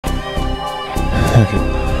Okay.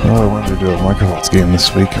 Well, I wanted to do a MicroVolts game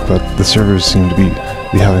this week, but the servers seem to be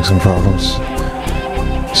having some problems.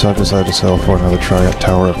 So I've decided to settle for another try at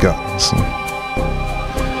Tower of Gods.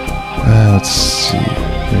 Let's see.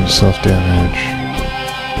 Here's self-damage.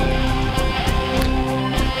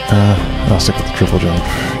 I'll stick with the triple jump.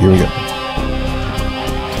 Here we go.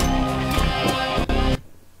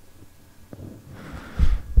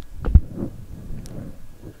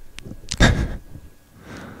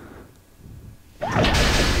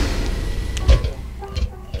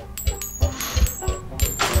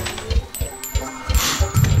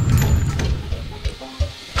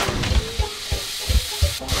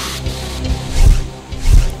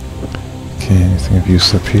 Anything of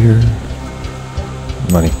use up here?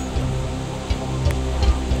 Money.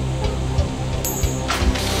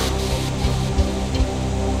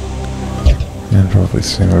 And probably the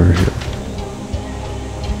same over here.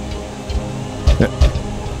 Yeah.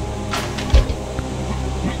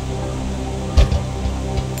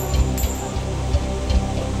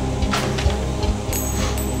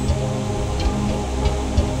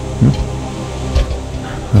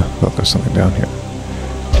 Oh, there's something down here.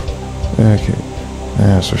 Okay.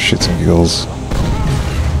 So shits and giggles.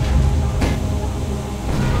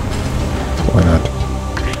 Why not?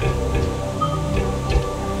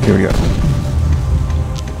 Here we go.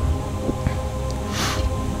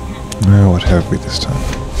 Now, what have we this time?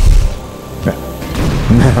 Yeah.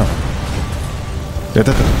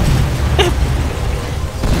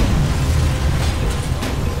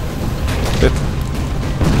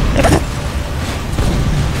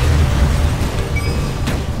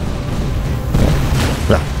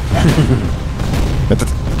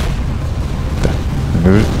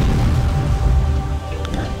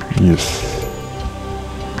 Yes.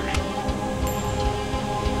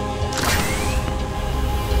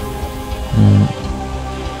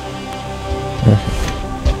 Okay.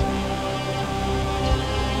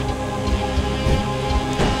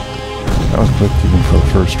 That was quick even for the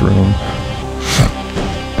first room.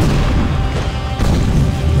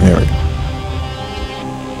 There we go.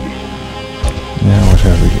 Now what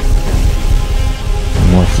have we here?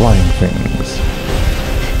 More flying things.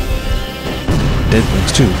 Dead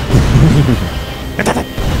things too.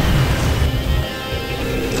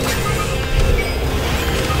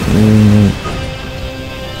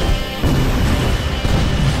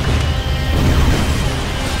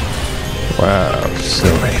 Wow, so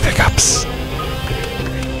many pickups.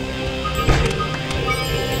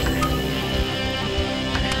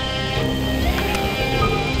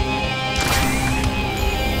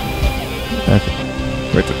 Okay.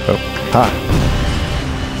 Wait, oh, ha!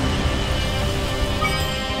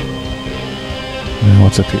 Now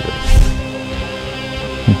what's up here?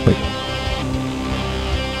 Wait.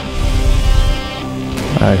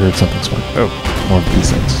 I heard something swing. Oh, more of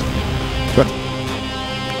these things. What?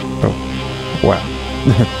 Oh, wow.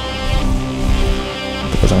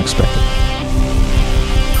 That was unexpected.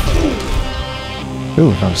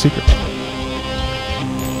 Ooh, I found a secret.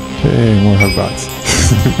 Hey, more hugbots.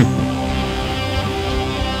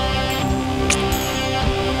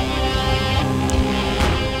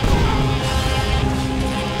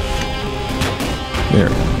 There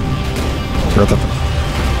we go. Throw it up.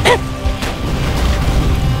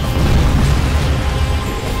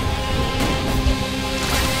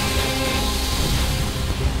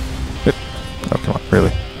 Oh, come on,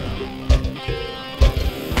 really?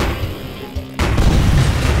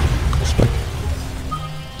 Spike.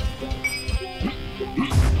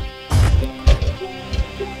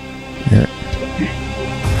 Here.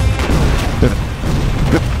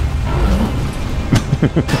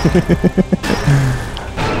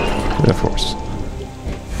 Of course.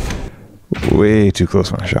 Way too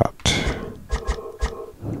close when I shopped.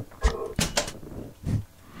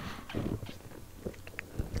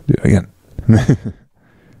 Do it again.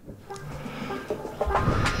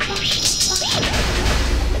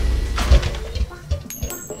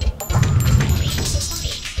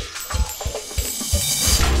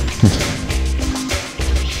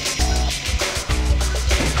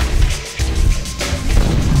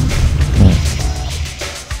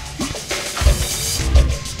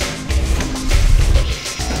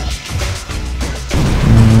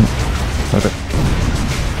 Okay.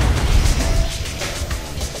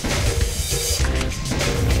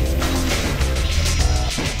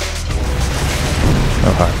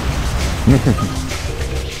 Oh, hi.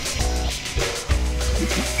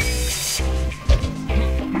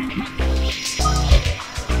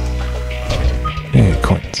 Hey,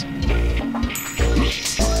 coins.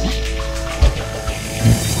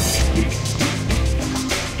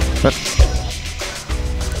 What?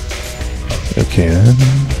 Okay, Okay then.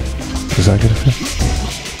 Does that get a fit?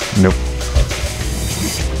 Nope.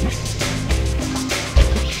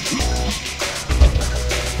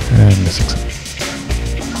 And missing some.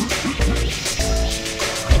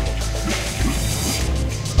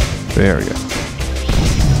 There we go.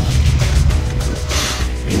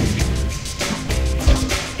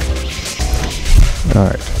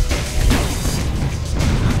 Alright.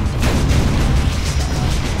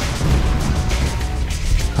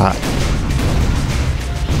 Hi.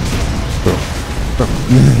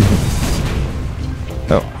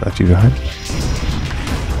 Oh, left you behind?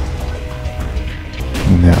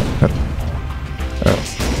 No. Oh.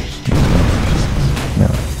 No.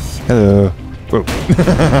 Hello. Whoa.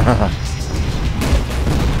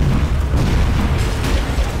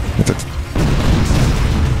 That's it.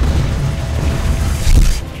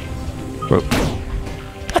 Whoa.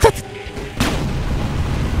 That's it.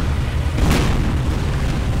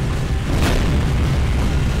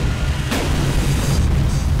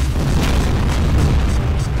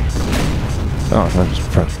 Oh, I just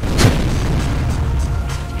press.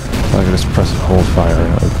 I could just press and hold fire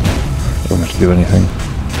and I wouldn't have to do anything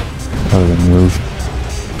other than move.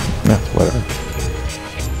 Nah, whatever.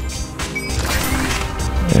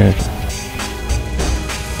 Yeah.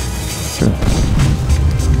 Good.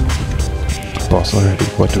 Boss already.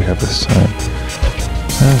 What do we have this time?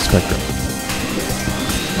 Spectrum.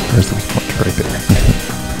 Where's the weak point? Right there.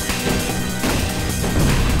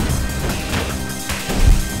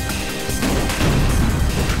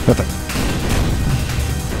 Nothing.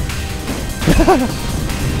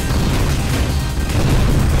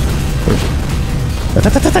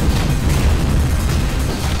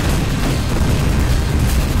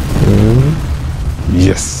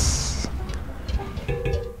 Yes.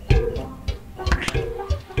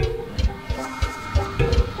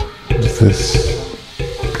 What's this?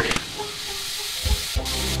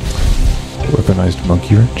 Weaponized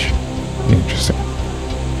monkey wrench? Interesting.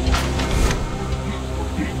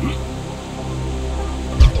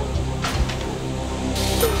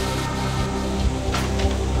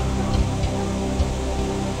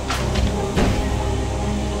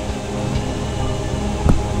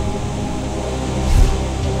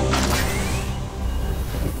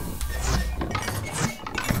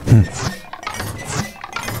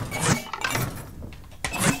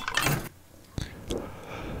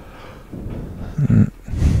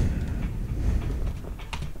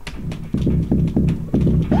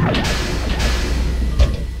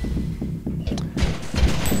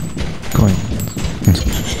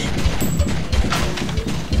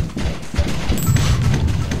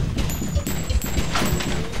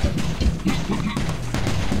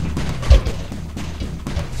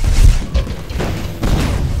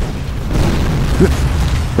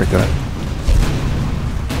 Break that.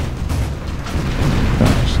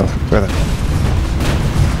 Oh, so, where that?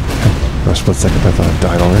 For a split second I thought I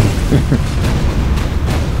died already.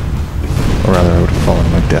 Or rather, I would have fallen to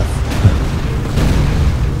my death.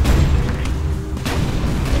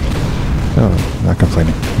 Oh, not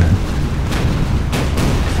complaining.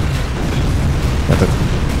 Not that.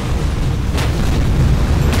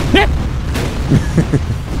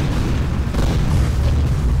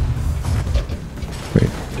 Wait,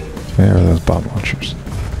 where are those bomb launchers?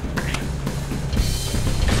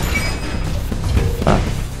 Ah,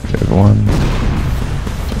 there's one.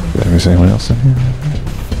 Did I miss anyone else in here?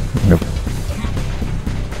 Nope.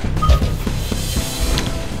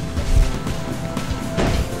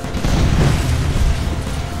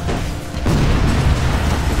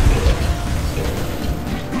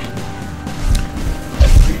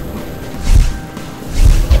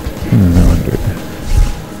 No wonder.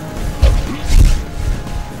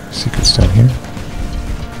 Secrets down here.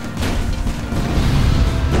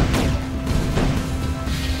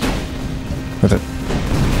 What's it?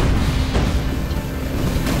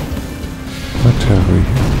 What have we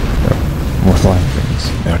here? Oh, more flying things.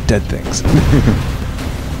 Now dead things.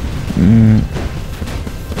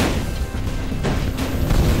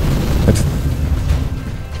 That's it.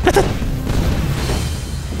 That's it.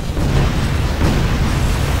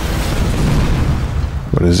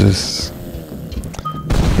 What is this?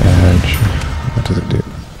 Badge. What does it do?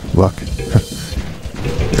 Luck.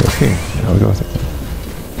 Okay, I'll go with it.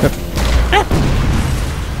 Yep.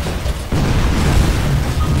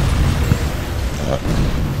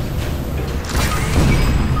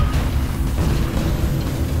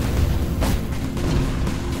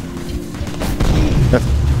 Yep.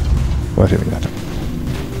 What hit me that time?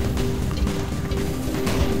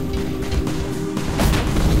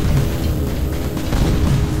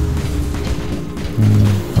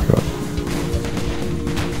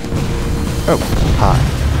 Oh, hi.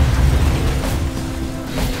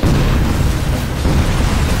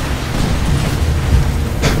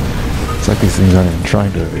 It's like these things aren't even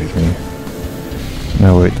trying to evade me.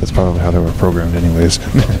 No, wait, that's probably how they were programmed anyways.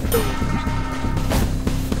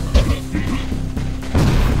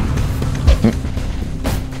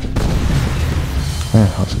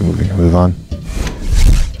 Yeah, let's move on.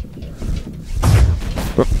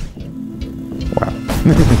 Oh. Wow.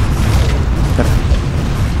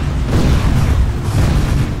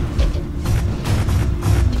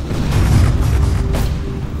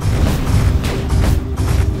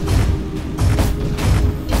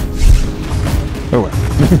 Oh, wow.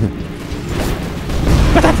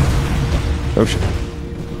 Oh, shit.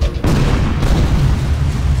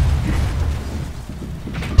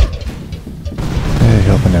 Hey,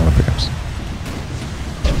 health and ammo pickups.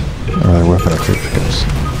 Or rather, weapon upgrade pickups.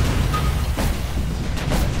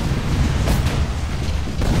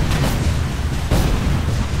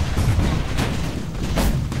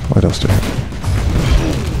 What else do I have?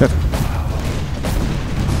 Yep.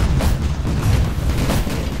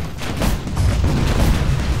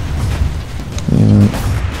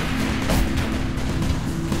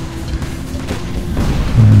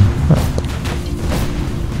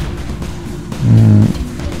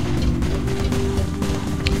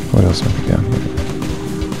 What else have we down here?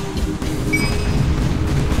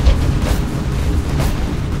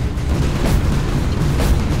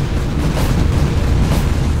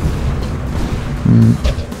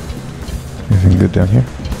 Anything good down here?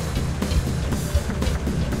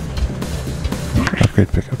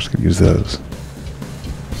 Upgrade pickups, could use those.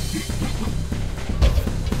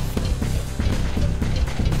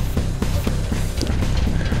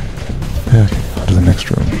 Okay, on to the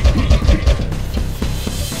next room.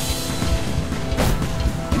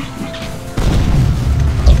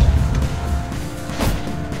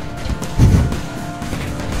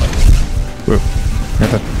 Whoa, got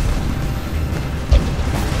that.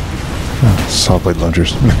 Oh, saw blade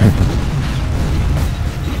launchers.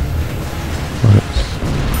 What else?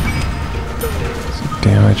 Some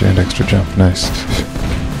damage and extra jump, nice.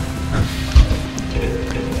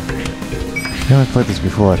 Yeah, I've played this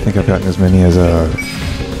before. I think I've gotten as many as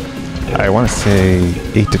I want to say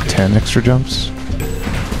 8 to 10 extra jumps.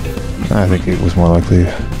 I think it was more likely.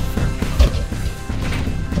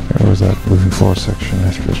 Where was that moving floor section?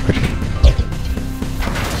 I think it was right here.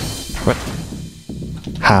 What?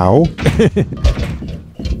 How?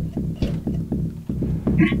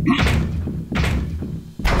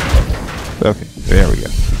 Okay, there we go.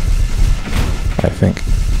 I think.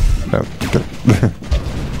 Oh, good.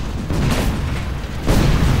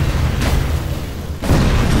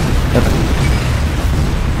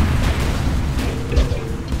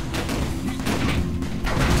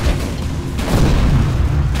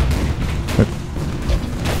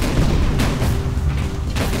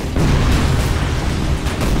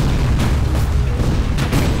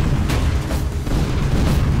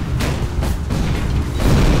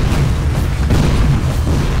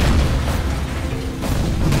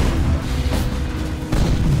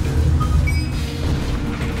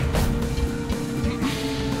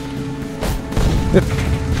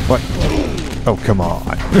 What? Oh, come on.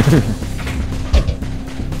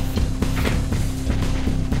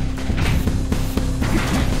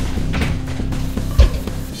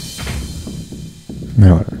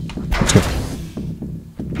 No, whatever. Let's go.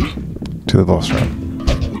 To the boss room.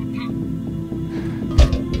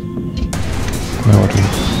 No, what is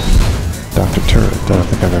Dr. Turret? I don't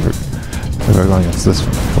think I've ever gone against this one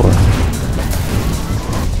before.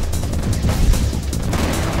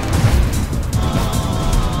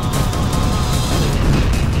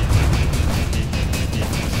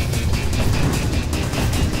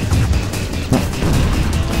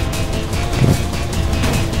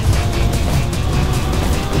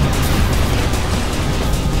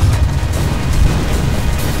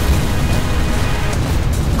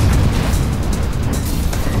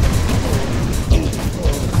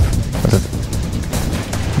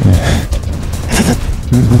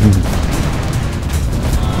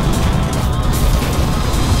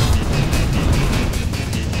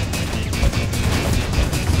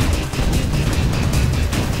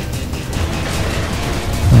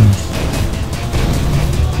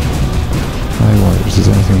 Is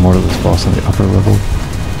there anything more to this boss on the upper level?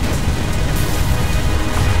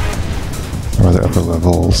 Or rather, upper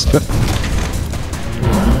levels.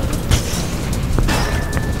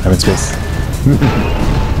 I'm in space.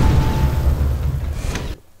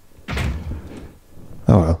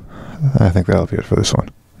 Oh well, I think that'll be it for this one.